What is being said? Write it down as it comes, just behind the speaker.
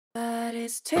But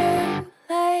it's too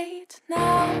late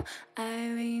now. I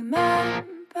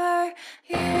remember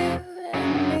you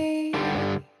and me,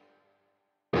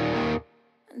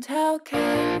 and how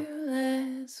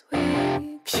careless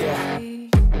we could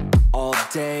be. All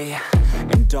day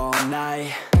and all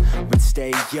night, we'd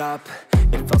stay up,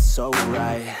 it felt so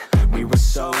right. We were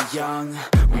so young,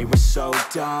 we were so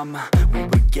dumb. We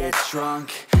would get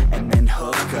drunk and then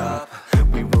hook up.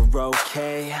 We were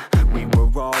okay, we were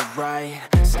alright,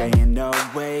 staying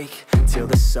awake till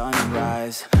the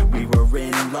sunrise. We were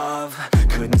in love,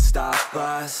 couldn't stop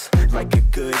us, like a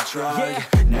good drug,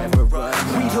 never run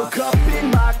off. We'd hook up in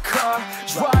my car,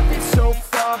 driving so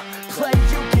far, play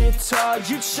your guitar,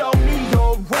 you'd show me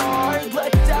your art,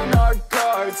 let down our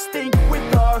guards, think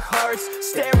with our hearts,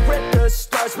 stare at the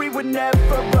stars. We were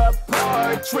never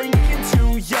apart, drinking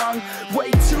too young,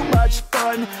 way too much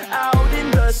fun, out in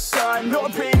the sun,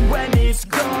 open when it's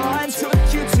gone.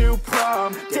 Took you to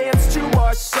prom, dance to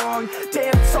our song,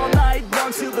 dance all night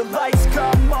long till the lights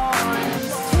come on.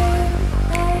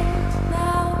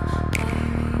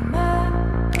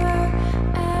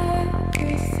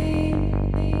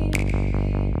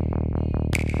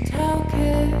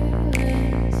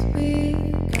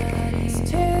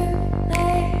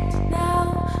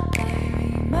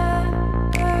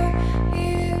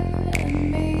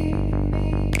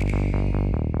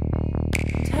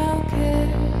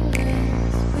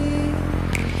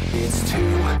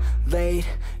 Late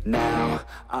now,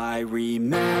 I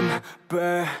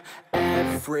remember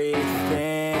everything,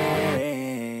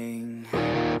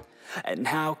 and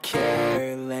how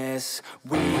careless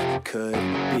we could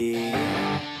be,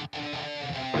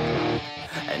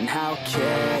 and how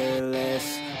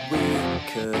careless we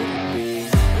could be,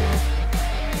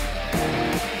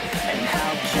 and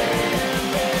how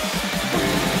careless we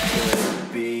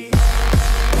could be.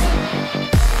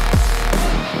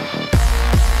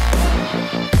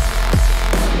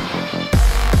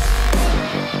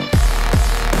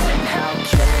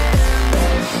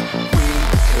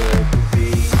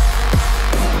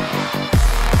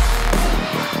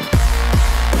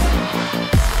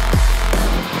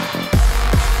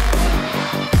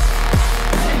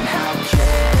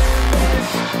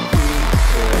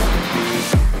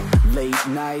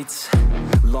 Nights,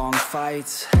 long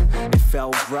fights, it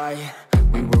felt right,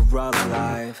 we were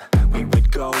alive. We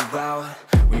would go out,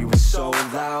 we were so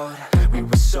loud, we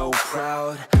were so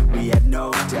proud, we had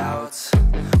no doubts.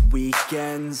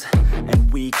 Weekends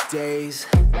and weekdays,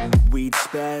 we'd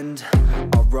spend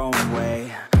our own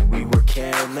way. We were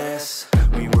careless,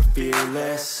 we were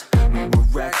fearless, we were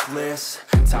reckless,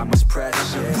 time was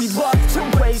precious. We loved to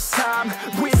waste time,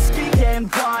 whiskey and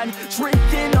wine,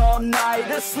 drinking all night,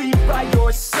 asleep by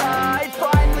your side.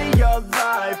 Finally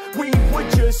alive, we would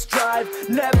just drive,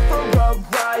 never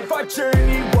arrive. Our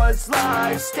journey was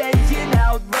live, staying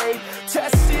out late,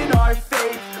 testing our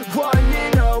fate,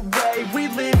 running away. We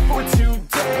live for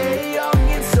today, young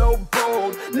and so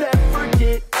bold, never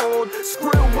get old.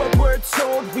 Screw what we're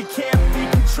told, we can't be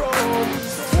controlled.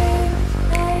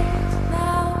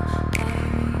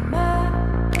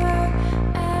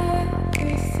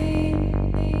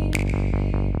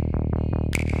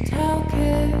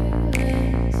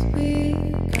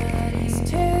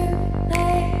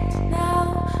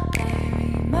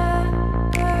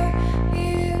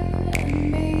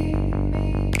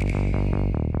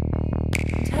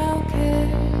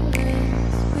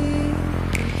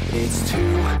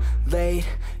 Late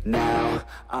now,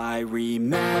 I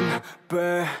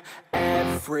remember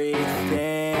everything,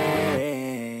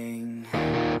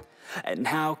 and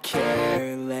how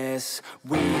careless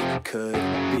we could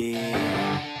be,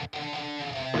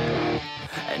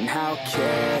 and how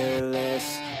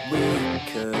careless we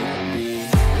could be,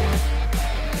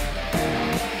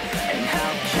 and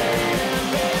how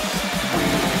careless we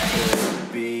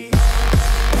could be.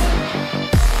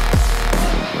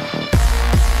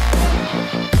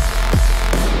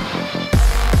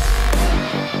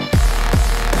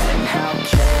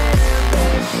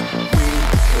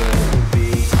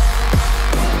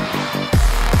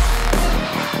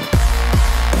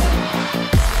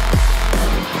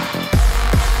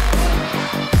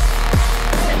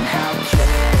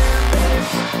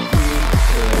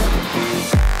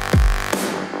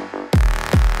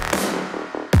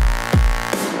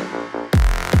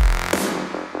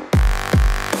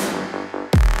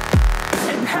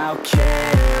 How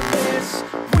careless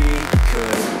we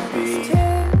could be. It's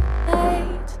too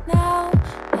late now,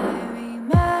 I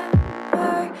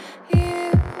remember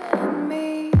you and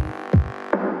me,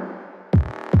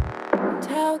 and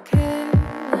how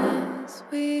careless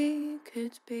we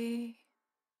could be.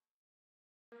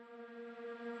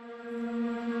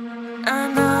 I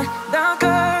know not the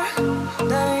girl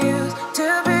that I used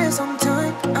to be.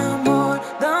 Sometimes I'm more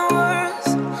than words.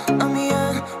 I'm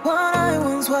beyond what I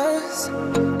once was.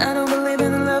 I don't believe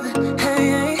in love, hey,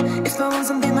 hey. If I want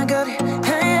something, I got it,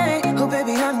 hey, hey. Oh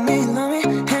baby, I don't need love me,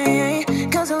 hey, hey.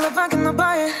 Cause your love I cannot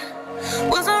buy it.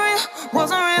 Wasn't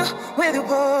real with you,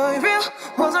 boy. Real,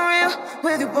 wasn't real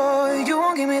with you, boy. You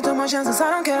won't give me too much chances.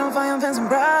 I don't care if I am fancy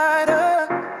brighter.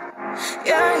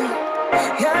 Yeah,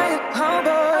 yeah, oh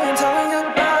boy, I'm telling you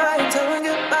goodbye, I'm telling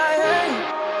you goodbye, yeah,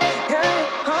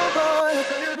 yeah, oh boy, I'm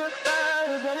telling you goodbye,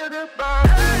 I'm telling you goodbye.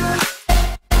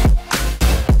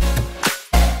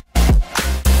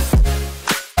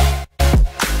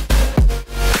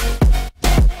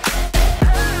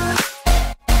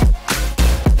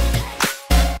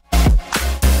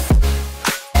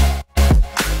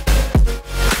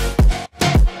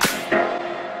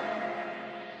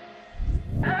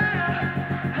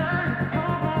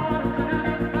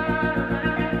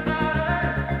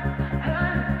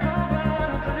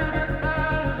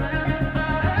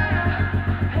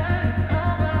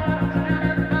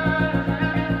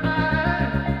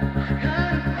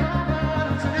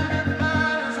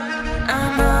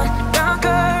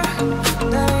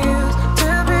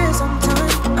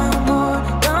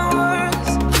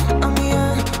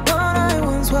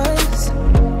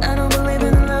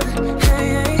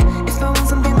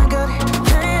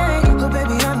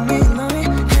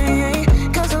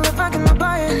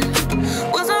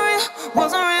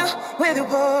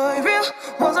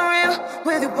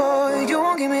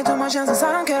 Chances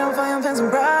I don't care if I am fancy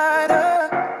brighter.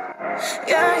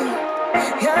 Yeah,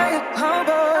 yeah, oh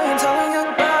boy, I'm telling you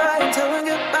goodbye, I'm telling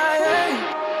you goodbye, yeah,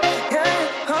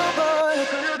 yeah, oh boy, I'm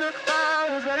telling you goodbye,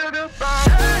 I'm telling you goodbye.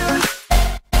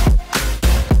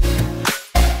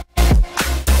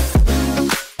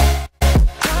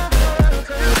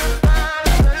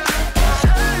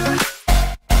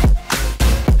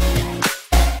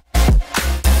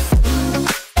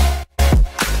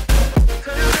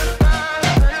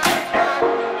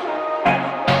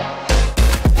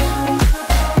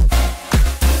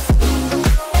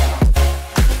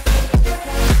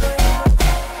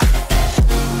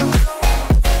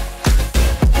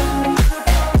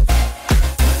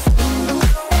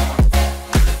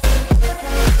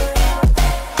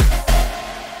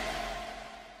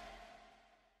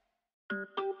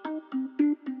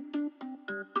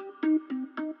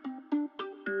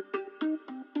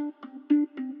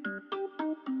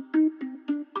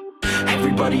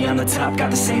 Everybody on the top got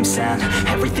the same sound.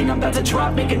 Everything I'm about to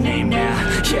drop, make a name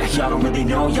now. Yeah, y'all don't really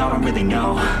know, y'all don't really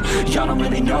know. Y'all don't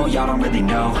really know, y'all don't really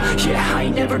know. Yeah, I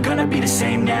ain't never gonna be the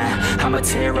same now. I'ma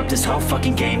tear up this whole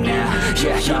fucking game now.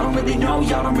 Yeah, y'all don't really know,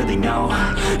 y'all don't really know.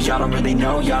 Y'all don't really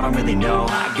know, y'all don't really know.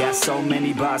 I got so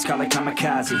many bars, call it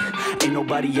kamikaze. Ain't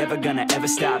nobody ever gonna ever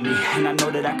stop me. And I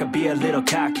know that I could be a little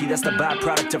cocky. That's the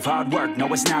byproduct of hard work,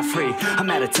 no it's not free. I'm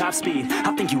at a top speed,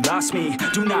 I think you lost me.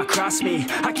 Do not cross me,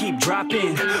 I keep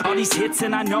dropping all these hits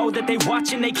and I know that they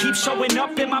watching. They keep showing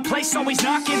up in my place, always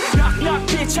knocking. Knock, knock,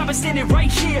 bitch, I've been standing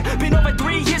right here. Been over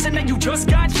 3 years and then you just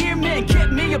got here. Man,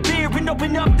 get me a beer and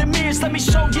open up the mirrors. Let me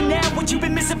show you now what you've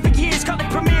been missing for years. Call it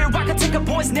premiere, I can take a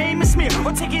boy's name and smear,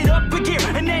 or take it up a gear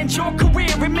and end your career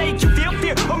and make you feel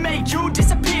fear, or make you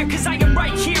disappear. Cause I am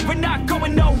right here and not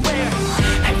going nowhere.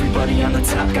 Everybody on the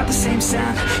top got the same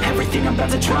sound. Everything I'm about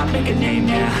to drop, make a name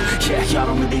now. Yeah, y'all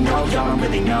don't really know, y'all don't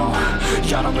really know.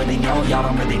 Y'all don't really know, y'all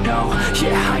don't really know.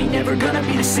 Yeah, I ain't never gonna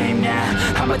be the same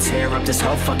now. I'ma tear up this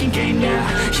whole fucking game now.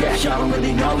 Yeah, y'all don't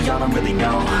really know, y'all don't really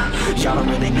know. Y'all don't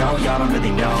really know, y'all don't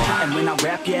really know. And when I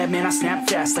rap, yeah, man, I snap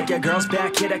fast. Like your girl's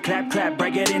back, hit a clap, clap,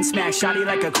 break it in, smack. Shotty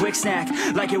like a quick snack,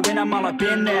 like it when I'm all up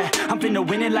in there. I'm finna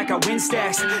win it like I win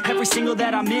stacks. Every single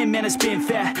that I'm in, man, it's been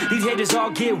fat. These haters all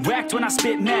get whacked when I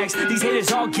spit mags. These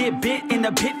haters all get bit in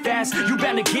the pit fast. You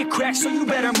better get cracked, so you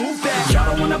better move back. Y'all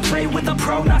don't wanna play with a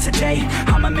pro, not today.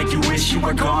 I'ma make you wish you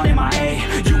were gone in my A.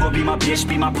 You gon' be my bitch,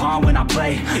 be my pawn when I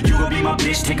play. You gon' be my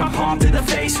bitch, take a palm to the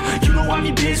face. You know I'm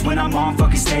your biz when I'm on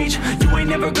fucking stage. You ain't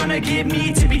never gonna get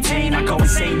me to be tame. I go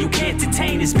insane, you can't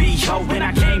detain this beat, yo, when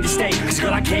I came to stay. Cause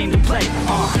girl, I came to play.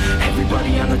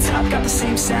 Everybody on the top got the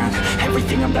same sound.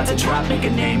 Everything I'm about to drop, make a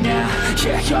name now.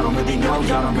 Yeah, y'all don't really know,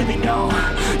 y'all don't really know.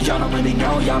 Y'all don't really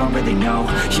know, y'all don't really know.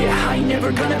 Yeah, I ain't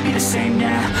never gonna be the same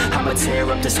now. I'ma tear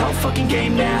up this whole fucking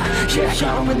game now. Yeah,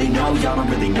 y'all don't really know, y'all don't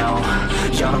really know.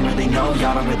 Y'all don't really know,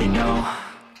 y'all don't really know.